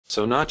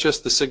So not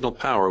just the signal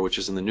power, which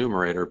is in the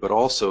numerator, but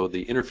also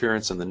the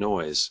interference and the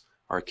noise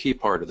are a key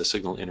part of the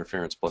signal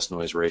interference plus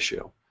noise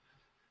ratio.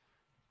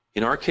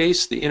 In our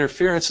case, the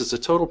interference is the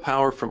total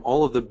power from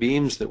all of the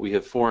beams that we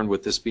have formed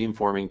with this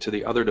beamforming to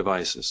the other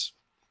devices.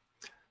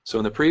 So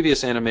in the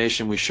previous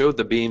animation, we showed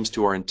the beams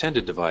to our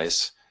intended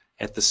device.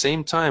 At the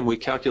same time, we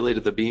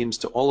calculated the beams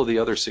to all of the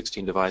other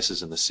 16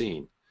 devices in the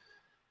scene.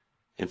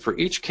 And for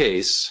each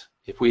case,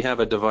 if we have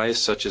a device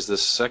such as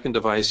this second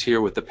device here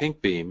with the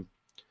pink beam,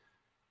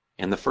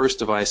 and the first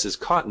device is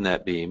caught in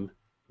that beam,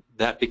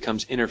 that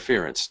becomes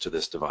interference to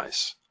this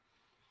device.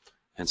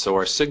 And so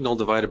our signal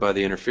divided by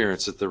the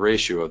interference is the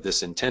ratio of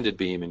this intended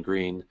beam in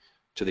green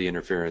to the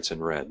interference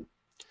in red.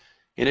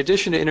 In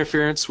addition to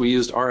interference, we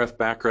used RF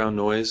background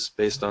noise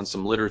based on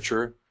some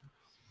literature,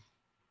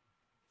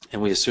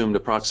 and we assumed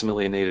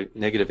approximately a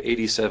negative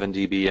 87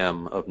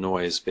 dBm of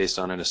noise based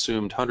on an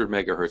assumed 100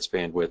 megahertz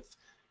bandwidth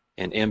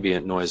and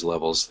ambient noise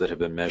levels that have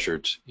been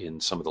measured in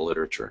some of the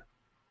literature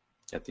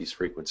at these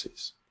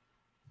frequencies.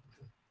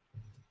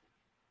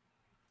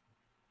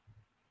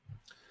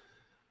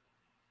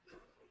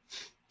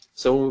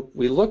 So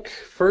we look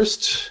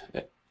first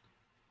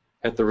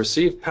at the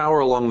received power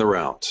along the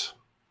route.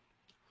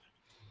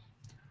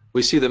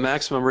 We see the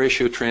maximum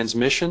ratio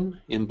transmission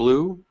in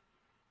blue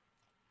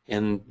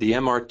and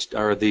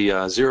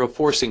the zero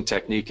forcing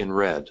technique in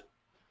red.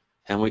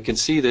 And we can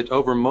see that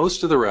over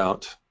most of the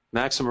route,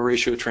 maximum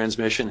ratio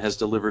transmission has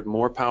delivered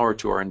more power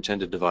to our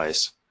intended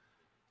device,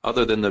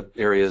 other than the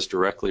areas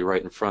directly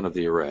right in front of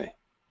the array.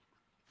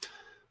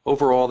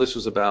 Overall, this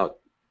was about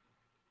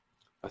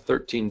a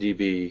 13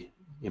 dB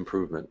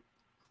improvement,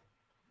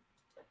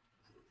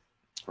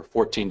 or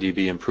 14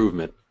 dB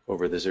improvement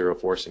over the zero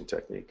forcing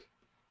technique.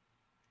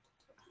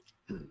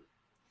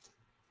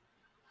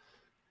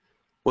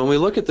 When we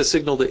look at the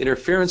signal to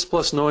interference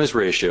plus noise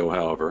ratio,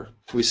 however,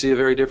 we see a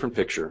very different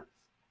picture.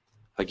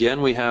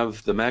 Again, we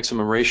have the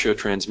maximum ratio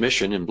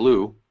transmission in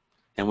blue,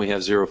 and we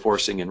have zero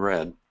forcing in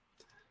red.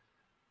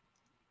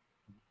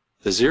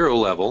 The zero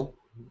level,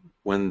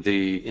 when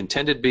the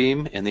intended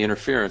beam and the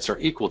interference are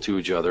equal to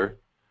each other,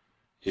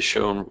 is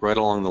shown right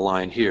along the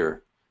line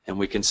here. And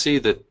we can see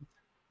that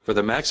for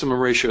the maximum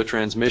ratio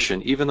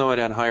transmission, even though it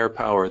had higher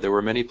power, there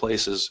were many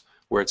places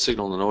where its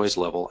signal to noise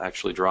level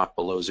actually dropped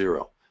below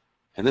zero.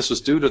 And this was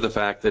due to the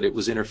fact that it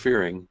was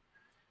interfering.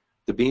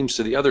 The beams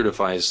to the other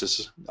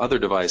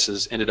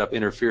devices ended up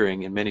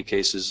interfering in many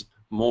cases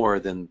more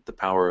than the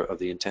power of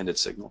the intended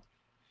signal.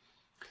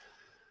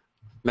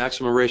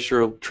 Maximum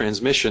ratio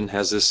transmission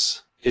has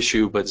this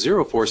issue, but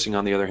zero forcing,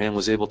 on the other hand,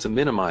 was able to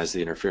minimize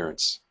the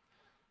interference.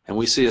 And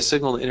we see a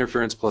signal to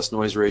interference plus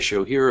noise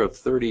ratio here of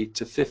 30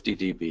 to 50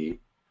 dB,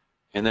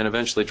 and then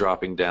eventually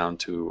dropping down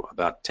to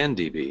about 10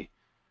 dB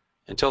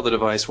until the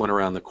device went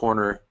around the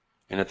corner,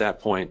 and at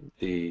that point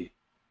the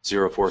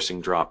zero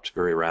forcing dropped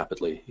very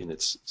rapidly in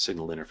its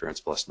signal to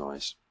interference plus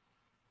noise.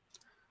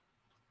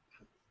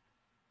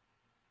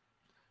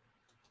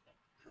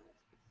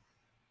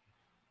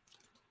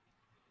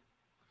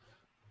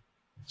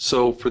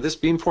 So for this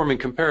beamforming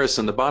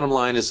comparison, the bottom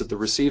line is that the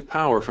received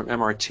power from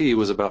MRT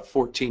was about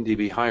 14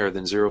 dB higher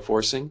than zero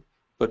forcing,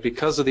 but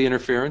because of the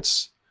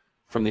interference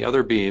from the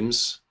other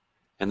beams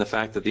and the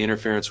fact that the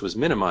interference was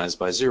minimized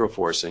by zero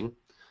forcing,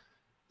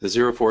 the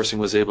zero forcing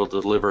was able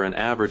to deliver an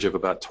average of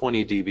about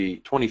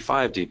 25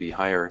 dB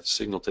higher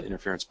signal to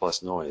interference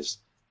plus noise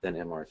than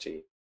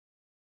MRT.